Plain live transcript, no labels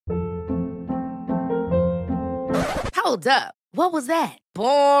Hold up. What was that?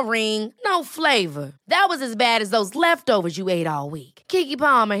 Boring. No flavor. That was as bad as those leftovers you ate all week. Keke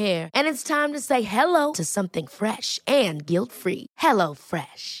Palmer here, and it's time to say hello to something fresh and guilt-free. Hello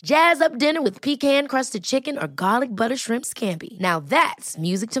Fresh. Jazz up dinner with pecan-crusted chicken or garlic butter shrimp scampi. Now that's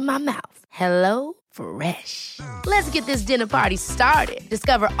music to my mouth. Hello Fresh. Let's get this dinner party started.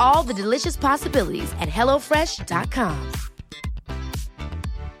 Discover all the delicious possibilities at hellofresh.com.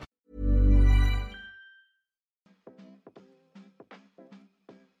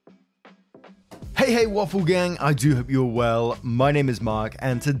 Hey Waffle Gang, I do hope you're well. My name is Mark,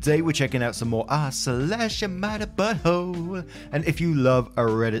 and today we're checking out some more slash Matter Butthole. And if you love a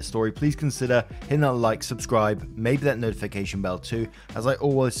Reddit story, please consider hitting that like, subscribe, maybe that notification bell too. As I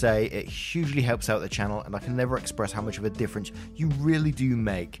always say, it hugely helps out the channel, and I can never express how much of a difference you really do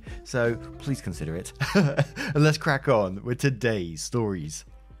make. So please consider it. And let's crack on with today's stories.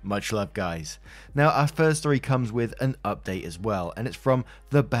 Much love, guys. Now, our first story comes with an update as well, and it's from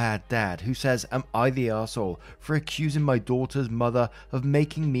The Bad Dad, who says, "Am I the arsehole for accusing my daughter's mother of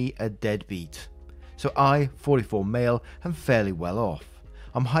making me a deadbeat? So I, 44 male, am fairly well off.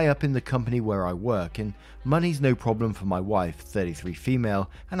 I'm high up in the company where I work, and money's no problem for my wife, 33 female,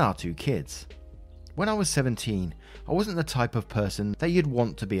 and our 2 kids. When I was 17, I wasn't the type of person that you'd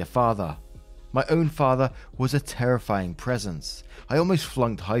want to be a father. My own father was a terrifying presence. I almost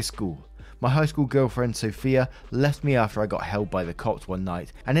flunked high school. My high school girlfriend Sophia left me after I got held by the cops one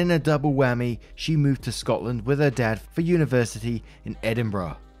night, and in a double whammy, she moved to Scotland with her dad for university in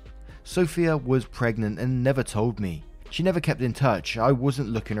Edinburgh. Sophia was pregnant and never told me. She never kept in touch. I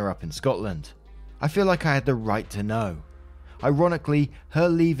wasn't looking her up in Scotland. I feel like I had the right to know. Ironically, her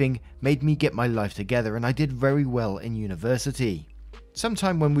leaving made me get my life together, and I did very well in university.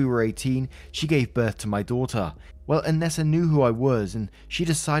 Sometime when we were 18, she gave birth to my daughter. Well, Anessa knew who I was, and she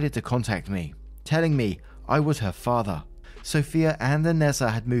decided to contact me, telling me I was her father. Sophia and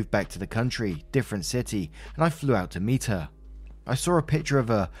Anessa had moved back to the country, different city, and I flew out to meet her. I saw a picture of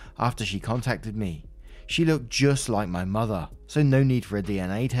her after she contacted me. She looked just like my mother, so no need for a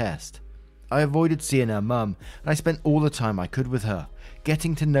DNA test. I avoided seeing her mum, and I spent all the time I could with her,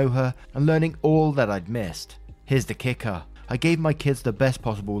 getting to know her and learning all that I'd missed. Here's the kicker. I gave my kids the best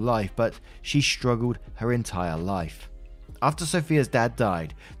possible life, but she struggled her entire life. After Sophia's dad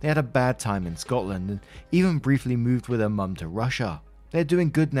died, they had a bad time in Scotland and even briefly moved with her mum to Russia. They're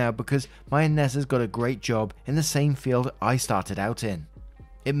doing good now because my Anessa's got a great job in the same field I started out in.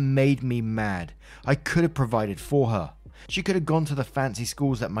 It made me mad. I could have provided for her. She could have gone to the fancy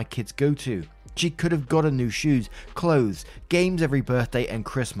schools that my kids go to. She could have got her new shoes, clothes, games every birthday and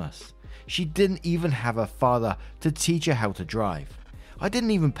Christmas. She didn't even have a father to teach her how to drive. I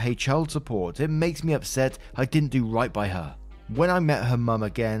didn't even pay child support. It makes me upset I didn't do right by her. When I met her mum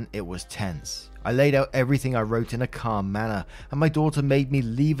again, it was tense. I laid out everything I wrote in a calm manner, and my daughter made me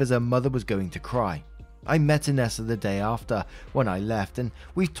leave as her mother was going to cry. I met Anessa the day after, when I left, and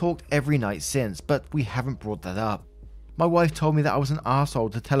we've talked every night since, but we haven't brought that up. My wife told me that I was an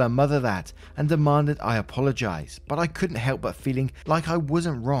arsehole to tell her mother that and demanded I apologise, but I couldn't help but feeling like I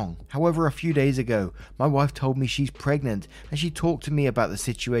wasn't wrong. However, a few days ago, my wife told me she's pregnant and she talked to me about the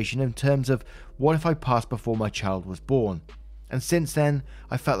situation in terms of what if I passed before my child was born. And since then,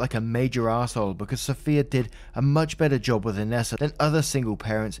 I felt like a major arsehole because Sophia did a much better job with Anessa than other single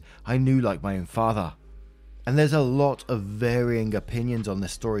parents I knew like my own father. And there's a lot of varying opinions on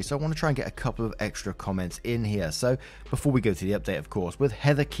this story, so I want to try and get a couple of extra comments in here. So before we go to the update, of course, with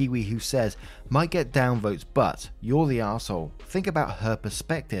Heather Kiwi, who says, might get downvotes, but you're the arsehole. Think about her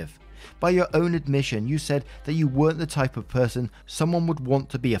perspective. By your own admission, you said that you weren't the type of person someone would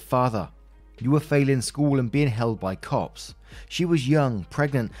want to be a father. You were failing school and being held by cops. She was young,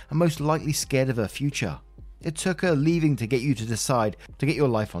 pregnant, and most likely scared of her future. It took her leaving to get you to decide to get your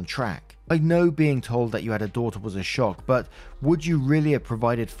life on track. I know being told that you had a daughter was a shock, but would you really have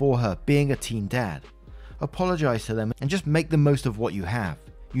provided for her being a teen dad? Apologize to them and just make the most of what you have.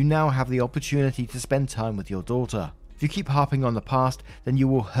 You now have the opportunity to spend time with your daughter. If you keep harping on the past, then you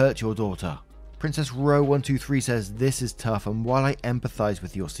will hurt your daughter. Princess Row123 says, this is tough, and while I empathize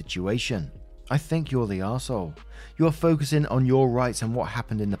with your situation, I think you're the arsehole. You are focusing on your rights and what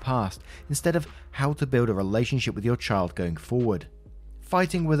happened in the past, instead of how to build a relationship with your child going forward.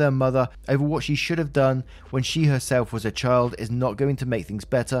 Fighting with her mother over what she should have done when she herself was a child is not going to make things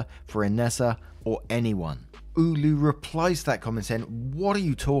better for Anessa or anyone. Ulu replies to that comment saying, what are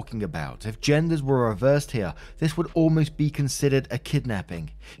you talking about? If genders were reversed here, this would almost be considered a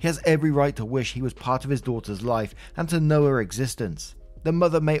kidnapping. He has every right to wish he was part of his daughter's life and to know her existence. The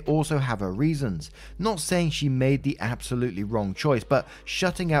mother may also have her reasons, not saying she made the absolutely wrong choice, but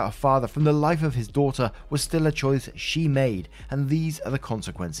shutting out a father from the life of his daughter was still a choice she made, and these are the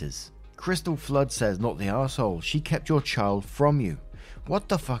consequences. Crystal Flood says, not the arsehole, she kept your child from you. What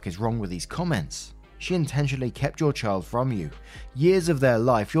the fuck is wrong with these comments? She intentionally kept your child from you. Years of their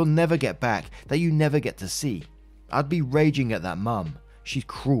life you'll never get back, that you never get to see. I'd be raging at that mum. She's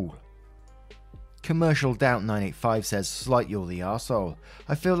cruel. Commercial Doubt 985 says, slight you're the arsehole.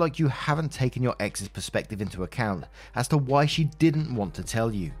 I feel like you haven't taken your ex's perspective into account as to why she didn't want to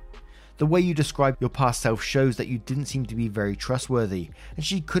tell you. The way you describe your past self shows that you didn't seem to be very trustworthy, and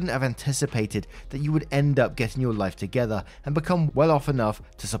she couldn't have anticipated that you would end up getting your life together and become well off enough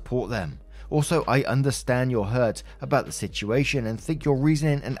to support them. Also, I understand your hurt about the situation and think you're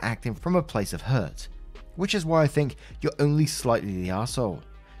reasoning and acting from a place of hurt, which is why I think you're only slightly the arsehole.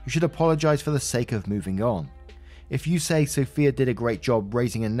 You should apologize for the sake of moving on. If you say Sophia did a great job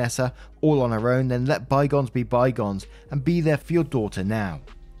raising Anessa all on her own, then let bygones be bygones and be there for your daughter now.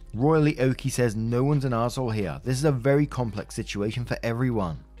 Royally Oki says, no one's an arsehole here. This is a very complex situation for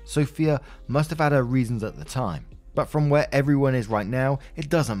everyone. Sophia must have had her reasons at the time, but from where everyone is right now, it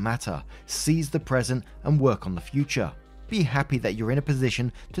doesn't matter. Seize the present and work on the future. Be happy that you're in a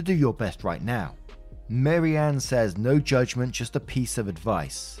position to do your best right now. Marianne says, no judgment, just a piece of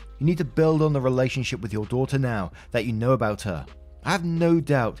advice. You need to build on the relationship with your daughter now that you know about her. I have no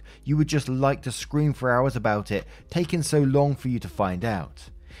doubt you would just like to scream for hours about it, taking so long for you to find out.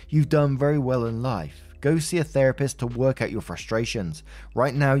 You've done very well in life. Go see a therapist to work out your frustrations.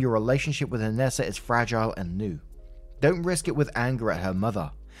 Right now, your relationship with Anessa is fragile and new. Don't risk it with anger at her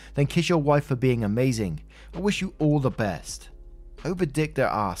mother. Then kiss your wife for being amazing. I wish you all the best. Oberdictor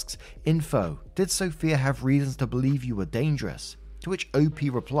asks, info, did Sophia have reasons to believe you were dangerous? To which OP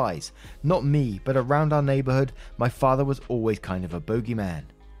replies, not me, but around our neighborhood, my father was always kind of a bogeyman.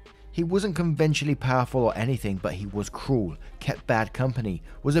 He wasn't conventionally powerful or anything, but he was cruel, kept bad company,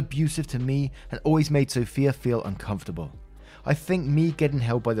 was abusive to me, and always made Sophia feel uncomfortable. I think me getting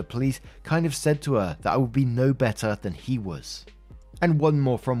held by the police kind of said to her that I would be no better than he was. And one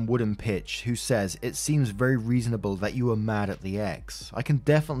more from Wooden Pitch, who says, it seems very reasonable that you were mad at the ex. I can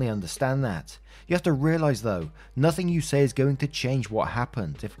definitely understand that. You have to realize though, nothing you say is going to change what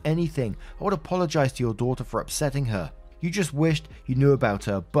happened. If anything, I would apologize to your daughter for upsetting her. You just wished you knew about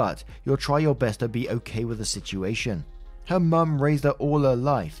her, but you'll try your best to be okay with the situation. Her mum raised her all her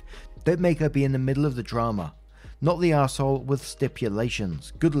life. Don't make her be in the middle of the drama. Not the arsehole with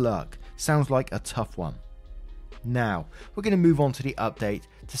stipulations. Good luck. Sounds like a tough one. Now, we're going to move on to the update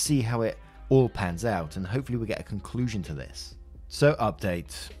to see how it all pans out, and hopefully we get a conclusion to this. So,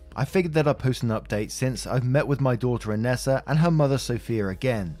 update. I figured that I'd post an update since I've met with my daughter Anessa and her mother Sophia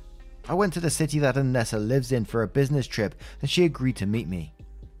again. I went to the city that Anessa lives in for a business trip and she agreed to meet me.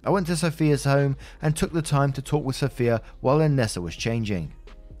 I went to Sophia's home and took the time to talk with Sophia while Anessa was changing.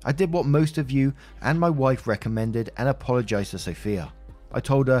 I did what most of you and my wife recommended and apologized to Sophia. I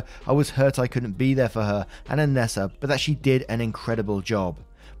told her I was hurt I couldn't be there for her and Anessa, but that she did an incredible job.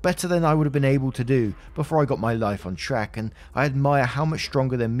 Better than I would have been able to do before I got my life on track, and I admire how much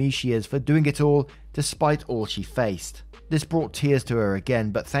stronger than me she is for doing it all despite all she faced. This brought tears to her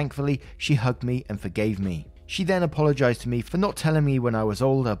again, but thankfully she hugged me and forgave me. She then apologized to me for not telling me when I was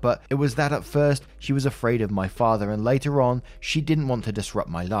older, but it was that at first she was afraid of my father and later on she didn't want to disrupt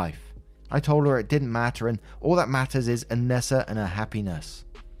my life. I told her it didn't matter and all that matters is Anessa and her happiness.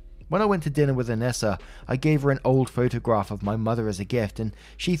 When I went to dinner with Anessa, I gave her an old photograph of my mother as a gift and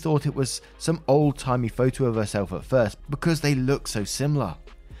she thought it was some old-timey photo of herself at first because they look so similar.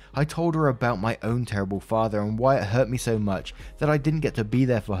 I told her about my own terrible father and why it hurt me so much that I didn't get to be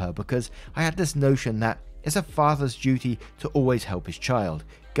there for her because I had this notion that it's a father's duty to always help his child,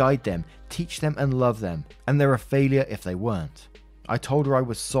 guide them, teach them and love them, and they're a failure if they weren't. I told her I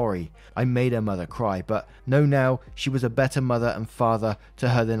was sorry, I made her mother cry, but know now she was a better mother and father to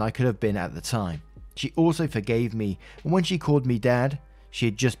her than I could have been at the time. She also forgave me, and when she called me dad, she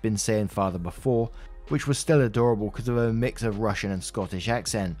had just been saying father before, which was still adorable because of her mix of Russian and Scottish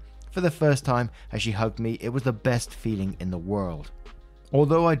accent. For the first time as she hugged me, it was the best feeling in the world.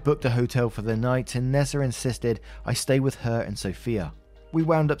 Although I'd booked a hotel for the night, Nessa insisted I stay with her and Sophia. We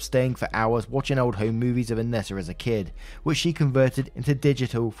wound up staying for hours watching old home movies of Anessa as a kid, which she converted into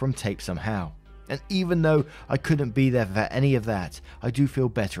digital from tape somehow. And even though I couldn't be there for any of that, I do feel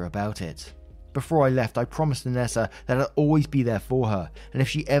better about it. Before I left, I promised Anessa that I'd always be there for her, and if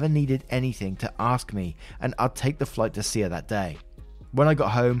she ever needed anything to ask me, and I'd take the flight to see her that day. When I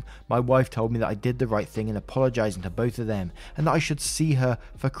got home, my wife told me that I did the right thing in apologizing to both of them, and that I should see her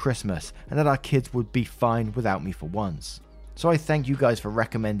for Christmas, and that our kids would be fine without me for once. So I thank you guys for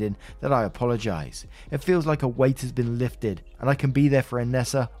recommending that I apologize. It feels like a weight has been lifted and I can be there for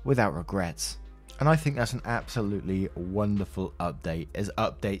Anessa without regrets. And I think that's an absolutely wonderful update, as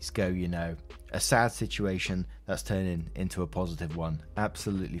updates go, you know. A sad situation that's turning into a positive one.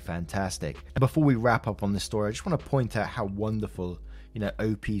 Absolutely fantastic. And before we wrap up on this story, I just want to point out how wonderful,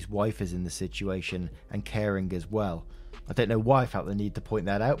 OP's wife is in the situation and caring as well. I don't know why I felt the need to point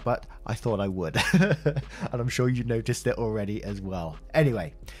that out, but I thought I would. And I'm sure you noticed it already as well.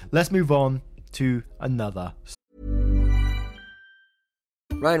 Anyway, let's move on to another.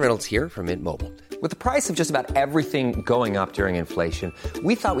 Ryan Reynolds here from Mint Mobile. With the price of just about everything going up during inflation,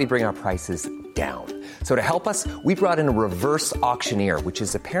 we thought we'd bring our prices down. So to help us, we brought in a reverse auctioneer, which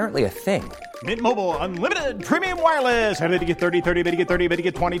is apparently a thing. Mint Mobile Unlimited Premium Wireless. How to get 30, 30, bit to get 30, bit to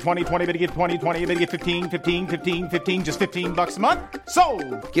get 20, 20, 20, bit to get 20, 20, bit to get 15, 15, 15, 15, just $15 a month?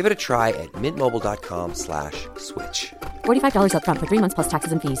 Sold! Give it a try at mintmobile.com/switch. $45 up front for 3 months plus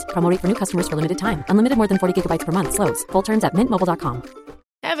taxes and fees. Promo rate for new customers for limited time. Unlimited more than 40 gigabytes per month. Slows full terms at mintmobile.com.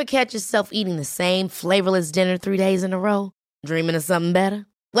 Ever catch yourself eating the same flavorless dinner 3 days in a row? Dreaming of something better?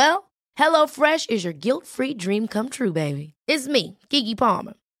 Well, HelloFresh is your guilt-free dream come true, baby. It's me, Keke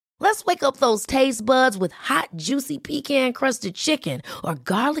Palmer. Let's wake up those taste buds with hot, juicy pecan-crusted chicken or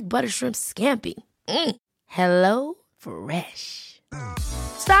garlic butter shrimp scampi. Hello Fresh.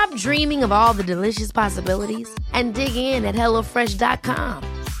 Stop dreaming of all the delicious possibilities and dig in at HelloFresh.com.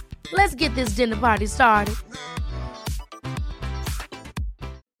 Let's get this dinner party started.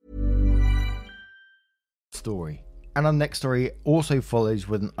 Story. And our next story also follows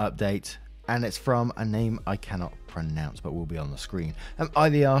with an update, and it's from a name I cannot pronounce but will be on the screen. Am I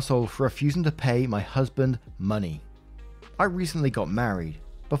the arsehole for refusing to pay my husband money? I recently got married.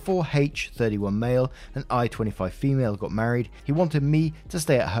 Before H, 31 male, and I, 25 female, got married, he wanted me to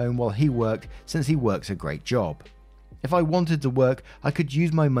stay at home while he worked, since he works a great job. If I wanted to work, I could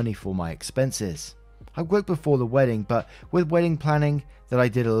use my money for my expenses. I worked before the wedding, but with wedding planning that I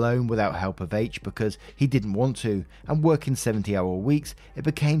did alone without help of H because he didn't want to, and working 70-hour weeks, it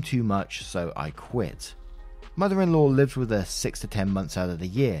became too much, so I quit. Mother-in-law lives with us 6 to 10 months out of the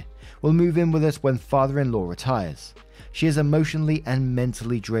year. Will move in with us when father-in-law retires. She is emotionally and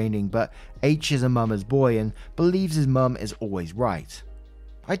mentally draining, but H is a mama's boy and believes his mum is always right.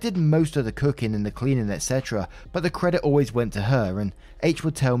 I did most of the cooking and the cleaning, etc., but the credit always went to her, and H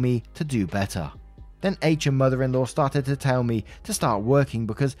would tell me to do better. Then H and mother-in-law started to tell me to start working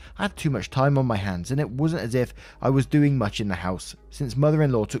because I had too much time on my hands, and it wasn't as if I was doing much in the house since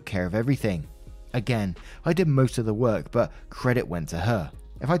mother-in-law took care of everything. Again, I did most of the work, but credit went to her.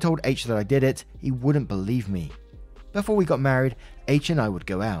 If I told H that I did it, he wouldn't believe me. Before we got married, H and I would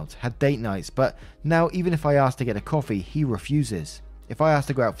go out, had date nights, but now even if I ask to get a coffee, he refuses. If I ask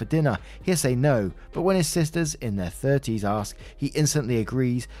to go out for dinner, he'll say no, but when his sisters in their 30s ask, he instantly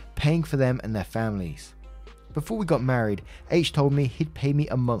agrees, paying for them and their families. Before we got married, H told me he'd pay me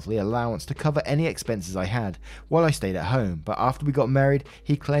a monthly allowance to cover any expenses I had while I stayed at home, but after we got married,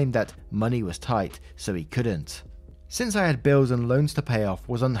 he claimed that money was tight, so he couldn't. Since I had bills and loans to pay off,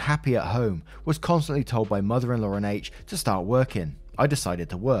 was unhappy at home, was constantly told by mother-in-law and H to start working, I decided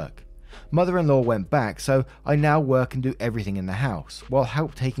to work. Mother-in-law went back, so I now work and do everything in the house, while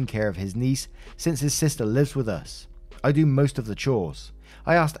help taking care of his niece since his sister lives with us. I do most of the chores.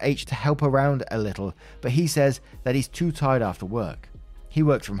 I asked H to help around a little, but he says that he's too tired after work. He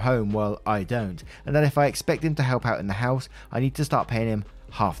works from home while I don't, and that if I expect him to help out in the house, I need to start paying him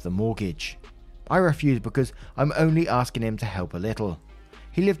half the mortgage. I refuse because I'm only asking him to help a little.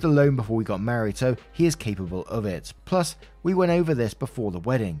 He lived alone before we got married, so he is capable of it. Plus, we went over this before the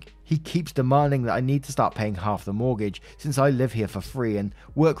wedding. He keeps demanding that I need to start paying half the mortgage since I live here for free and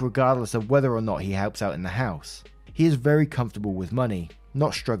work regardless of whether or not he helps out in the house. He is very comfortable with money,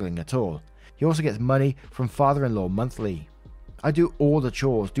 not struggling at all. He also gets money from father-in-law monthly. I do all the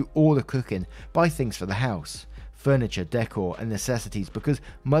chores, do all the cooking, buy things for the house, furniture, decor, and necessities because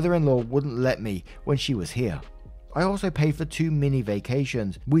mother-in-law wouldn't let me when she was here. I also pay for 2 mini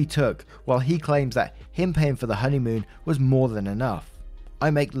vacations we took, while he claims that him paying for the honeymoon was more than enough.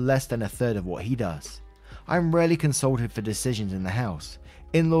 I make less than a third of what he does. I am rarely consulted for decisions in the house.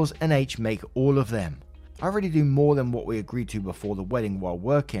 In-laws and H make all of them. I already do more than what we agreed to before the wedding while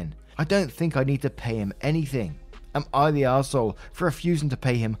working. I don't think I need to pay him anything. Am I the arsehole for refusing to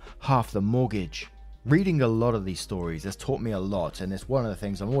pay him half the mortgage? Reading a lot of these stories has taught me a lot, and it's one of the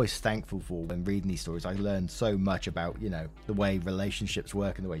things I'm always thankful for when reading these stories. I learned so much about, the way relationships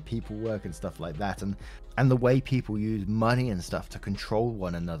work and the way people work and stuff like that, and the way people use money and stuff to control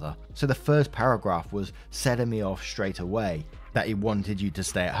one another. So the first paragraph was setting me off straight away. that he wanted you to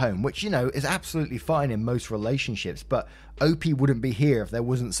stay at home, which, is absolutely fine in most relationships, but OP wouldn't be here if there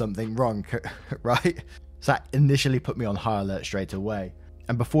wasn't something wrong, right? So that initially put me on high alert straight away.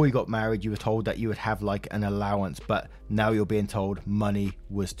 And before you got married, you were told that you would have like an allowance, but now you're being told money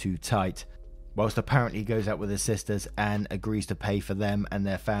was too tight. Whilst apparently he goes out with his sisters and agrees to pay for them and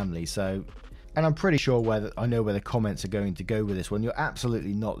their family. So, and I'm pretty sure I know where the comments are going to go with this one. You're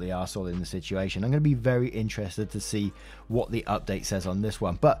absolutely not the arsehole in the situation. I'm going to be very interested to see what the update says on this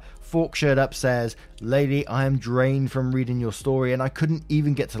one. But Fork Shirt Up says, "Lady, I am drained from reading your story and I couldn't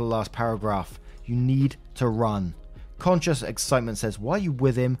even get to the last paragraph. You need to run." Conscious Excitement says, "Why are you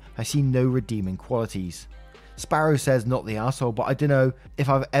with him? I see no redeeming qualities." Sparrow says, "Not the arsehole, but I don't know if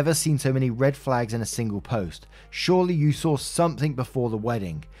I've ever seen so many red flags in a single post. Surely you saw something before the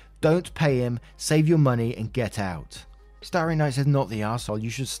wedding. Don't pay him, save your money and get out." Starry Night says, "Not the arsehole,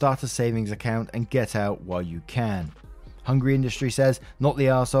 you should start a savings account and get out while you can." Hungry Industry says, "Not the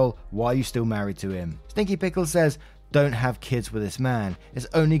arsehole, why are you still married to him?" Stinky Pickle says, "Don't have kids with this man. It's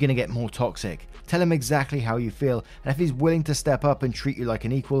only going to get more toxic. Tell him exactly how you feel, and if he's willing to step up and treat you like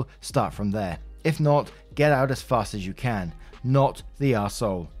an equal, start from there. If not, get out as fast as you can. Not the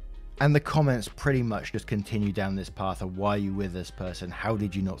arsehole." And the comments pretty much just continue down this path of why are you with this person, how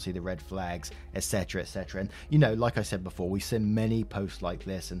did you not see the red flags, etc, etc. And like I said before, we've seen many posts like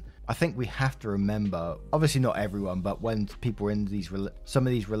this, and I think we have to remember, obviously not everyone, but when people are in some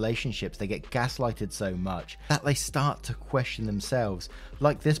of these relationships, they get gaslighted so much that they start to question themselves.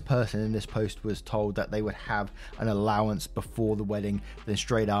 Like this person in this post was told that they would have an allowance before the wedding, then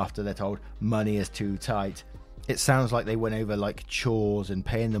straight after they're told money is too tight. It sounds like they went over like chores and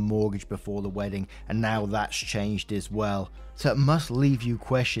paying the mortgage before the wedding, and now that's changed as well. So it must leave you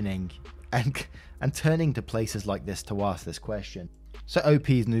questioning and turning to places like this to ask this question. So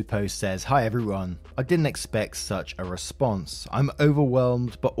OP's new post says, "Hi everyone, I didn't expect such a response. I'm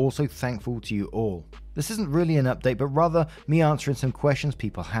overwhelmed but also thankful to you all. This isn't really an update, but rather me answering some questions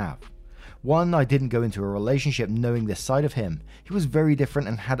people have. One, I didn't go into a relationship knowing this side of him. He was very different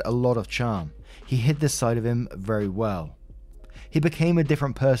and had a lot of charm. He hid this side of him very well. He became a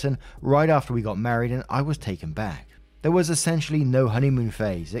different person right after we got married and I was taken back. There was essentially no honeymoon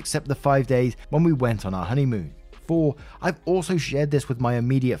phase, except the 5 days when we went on our honeymoon. 4, I've also shared this with my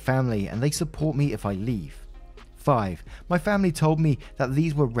immediate family and they support me if I leave. 5, my family told me that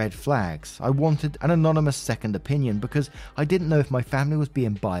these were red flags. I wanted an anonymous second opinion because I didn't know if my family was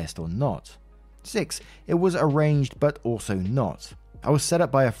being biased or not. 6, it was arranged but also not. I was set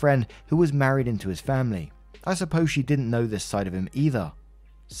up by a friend who was married into his family. I suppose she didn't know this side of him either.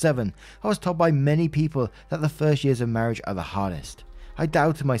 7, I was told by many people that the first years of marriage are the hardest. I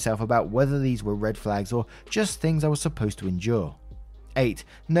doubted myself about whether these were red flags or just things I was supposed to endure. 8,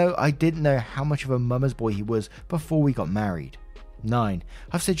 no, I didn't know how much of a mama's boy he was before we got married. 9,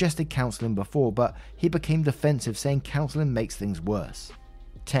 I've suggested counselling before, but he became defensive, saying counselling makes things worse.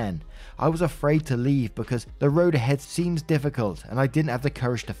 10, I was afraid to leave because the road ahead seems difficult and I didn't have the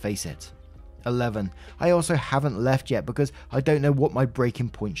courage to face it. 11, I also haven't left yet because I don't know what my breaking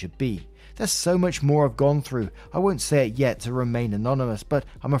point should be. There's so much more I've gone through. I won't say it yet to remain anonymous, but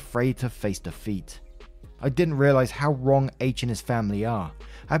I'm afraid to face defeat. I didn't realize how wrong H and his family are.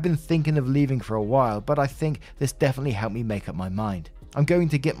 I've been thinking of leaving for a while, but I think this definitely helped me make up my mind. I'm going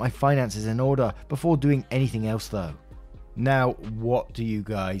to get my finances in order before doing anything else though." Now, what do you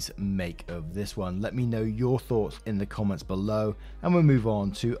guys make of this one? Let me know your thoughts in the comments below, and we'll move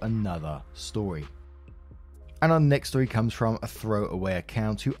on to another story. And our next story comes from a throwaway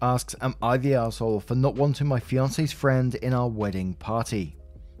account who asks, "Am I the arsehole for not wanting my fiance's friend in our wedding party?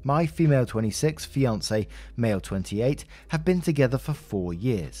 My female 26, fiance, male 28, have been together for 4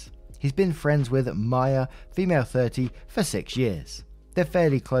 years. He's been friends with Maya, female 30, for 6 years. They're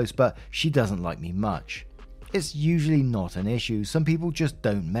fairly close, but she doesn't like me much. It's usually not an issue, some people just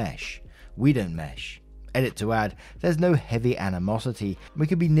don't mesh. We don't mesh. Edit to add, there's no heavy animosity, we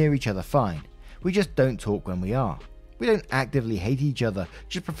could be near each other fine. We just don't talk when we are. We don't actively hate each other,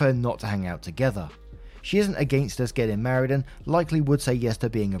 just prefer not to hang out together. She isn't against us getting married and likely would say yes to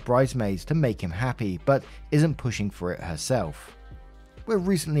being a bridesmaid to make him happy, but isn't pushing for it herself. We're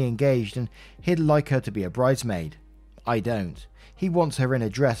recently engaged and he'd like her to be a bridesmaid. I don't. He wants her in a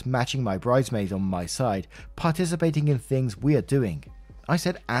dress matching my bridesmaid on my side, participating in things we are doing. I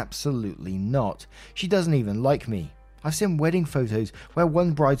said absolutely not. She doesn't even like me. I've seen wedding photos where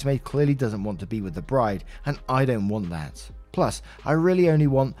one bridesmaid clearly doesn't want to be with the bride, and I don't want that. Plus, I really only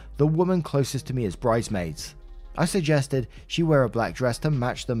want the woman closest to me as bridesmaids. I suggested she wear a black dress to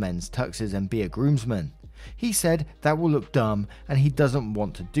match the men's tuxes and be a groomsman. He said that will look dumb and he doesn't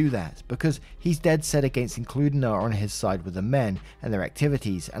want to do that because he's dead set against including her on his side with the men and their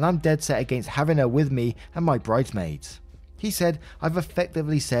activities, and I'm dead set against having her with me and my bridesmaids. He said I've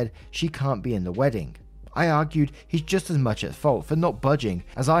effectively said she can't be in the wedding. I argued he's just as much at fault for not budging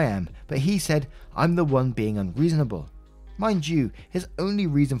as I am, but he said I'm the one being unreasonable. Mind you, his only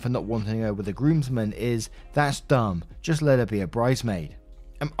reason for not wanting her with a groomsman is, that's dumb, just let her be a bridesmaid.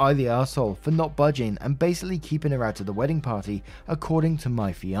 Am I the arsehole for not budging and basically keeping her out of the wedding party according to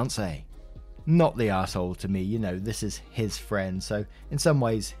my fiancé? Not the arsehole to me, this is his friend, so in some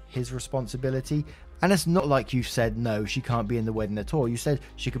ways his responsibility. And it's not like you said, no, she can't be in the wedding at all. You said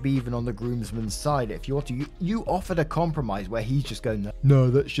she could be even on the groomsman's side if you want to. You offered a compromise where he's just going, no,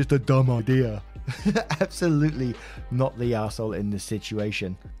 that's just a dumb idea. Absolutely not the arsehole in this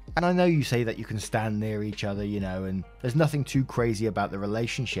situation. And I know you say that you can stand near each other, and there's nothing too crazy about the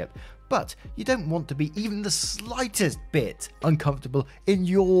relationship, but you don't want to be even the slightest bit uncomfortable in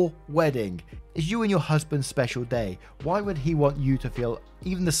your wedding. It's you and your husband's special day. Why would he want you to feel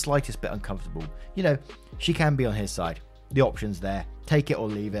even the slightest bit uncomfortable? She can be on his side. The option's there. Take it or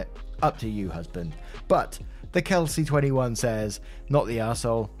leave it. Up to you, husband. But the Kelsey21 says, not the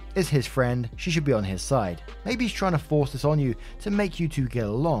arsehole. It's his friend. She should be on his side. Maybe he's trying to force this on you to make you two get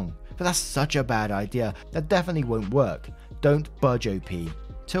along. But that's such a bad idea. That definitely won't work. Don't budge, OP.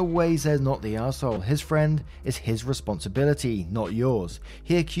 Tilway says not the arsehole. His friend is his responsibility, not yours.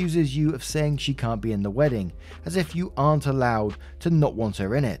 He accuses you of saying she can't be in the wedding, as if you aren't allowed to not want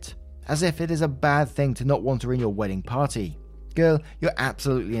her in it. As if it is a bad thing to not want her in your wedding party. Girl, you're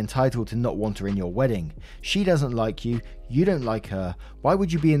absolutely entitled to not want her in your wedding. She doesn't like you, you don't like her. Why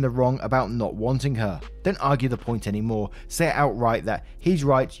would you be in the wrong about not wanting her? Don't argue the point anymore. Say it outright that he's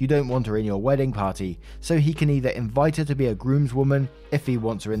right, you don't want her in your wedding party, so he can either invite her to be a groomswoman if he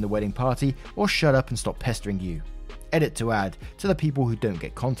wants her in the wedding party, or shut up and stop pestering you. Edit to add, to the people who don't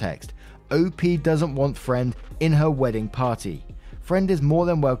get context. OP doesn't want friend in her wedding party. Friend is more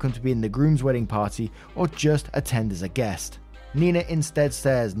than welcome to be in the groom's wedding party or just attend as a guest. Nina instead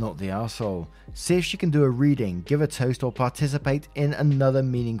says, not the arsehole. See if she can do a reading, give a toast or participate in another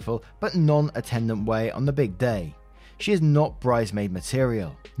meaningful but non-attendant way on the big day. She is not bridesmaid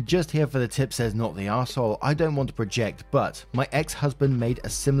material. Just here for the tip says, not the arsehole. I don't want to project, but my ex-husband made a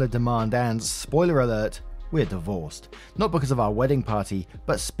similar demand and, spoiler alert, we're divorced. Not because of our wedding party,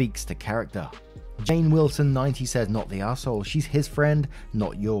 but speaks to character. Jane Wilson 90 says, not the arsehole. She's his friend,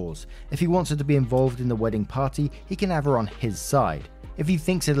 not yours. If he wants her to be involved in the wedding party, he can have her on his side. If he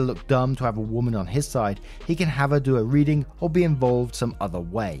thinks it'll look dumb to have a woman on his side, he can have her do a reading or be involved some other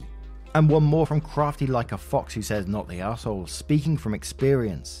way. And one more from Crafty Like a Fox who says, not the arsehole. Speaking from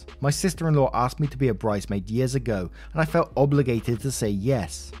experience. My sister-in-law asked me to be a bridesmaid years ago, and I felt obligated to say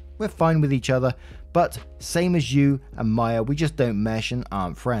yes. We're fine with each other, but same as you and Maya, we just don't mesh and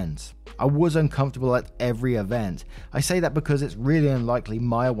aren't friends. I was uncomfortable at every event. I say that because it's really unlikely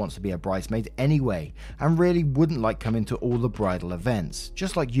Maya wants to be a bridesmaid anyway, and really wouldn't like coming to all the bridal events,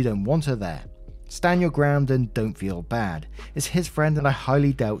 just like you don't want her there. Stand your ground and don't feel bad. It's his friend and I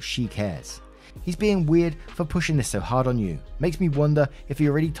highly doubt she cares. He's being weird for pushing this so hard on you. Makes me wonder if he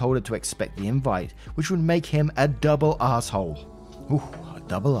already told her to expect the invite, which would make him a double arsehole. Ooh, a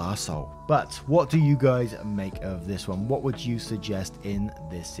double arsehole. But what do you guys make of this one? What would you suggest in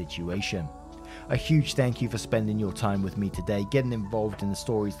this situation? A huge thank you for spending your time with me today, getting involved in the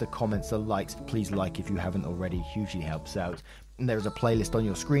stories, the comments, the likes. Please like if you haven't already, hugely helps out. And there is a playlist on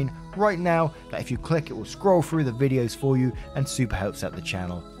your screen right now that if you click, it will scroll through the videos for you and super helps out the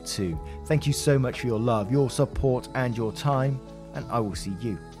channel too. Thank you so much for your love, your support and your time, and I will see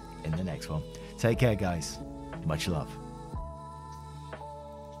you in the next one. Take care, guys. Much love.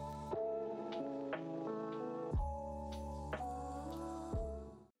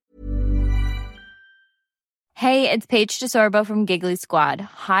 Hey, it's Paige DeSorbo from Giggly Squad.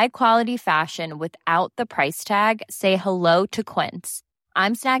 High quality fashion without the price tag. Say hello to Quince.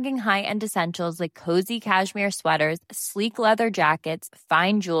 I'm snagging high-end essentials like cozy cashmere sweaters, sleek leather jackets,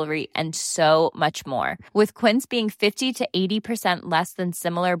 fine jewelry, and so much more. With Quince being 50 to 80% less than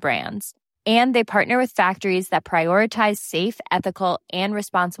similar brands. And they partner with factories that prioritize safe, ethical, and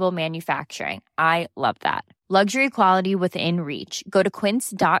responsible manufacturing. I love that. Luxury quality within reach. Go to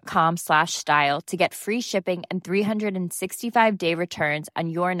quince.com/style to get free shipping and 365-day returns on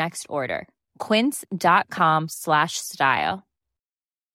your next order. Quince.com/style.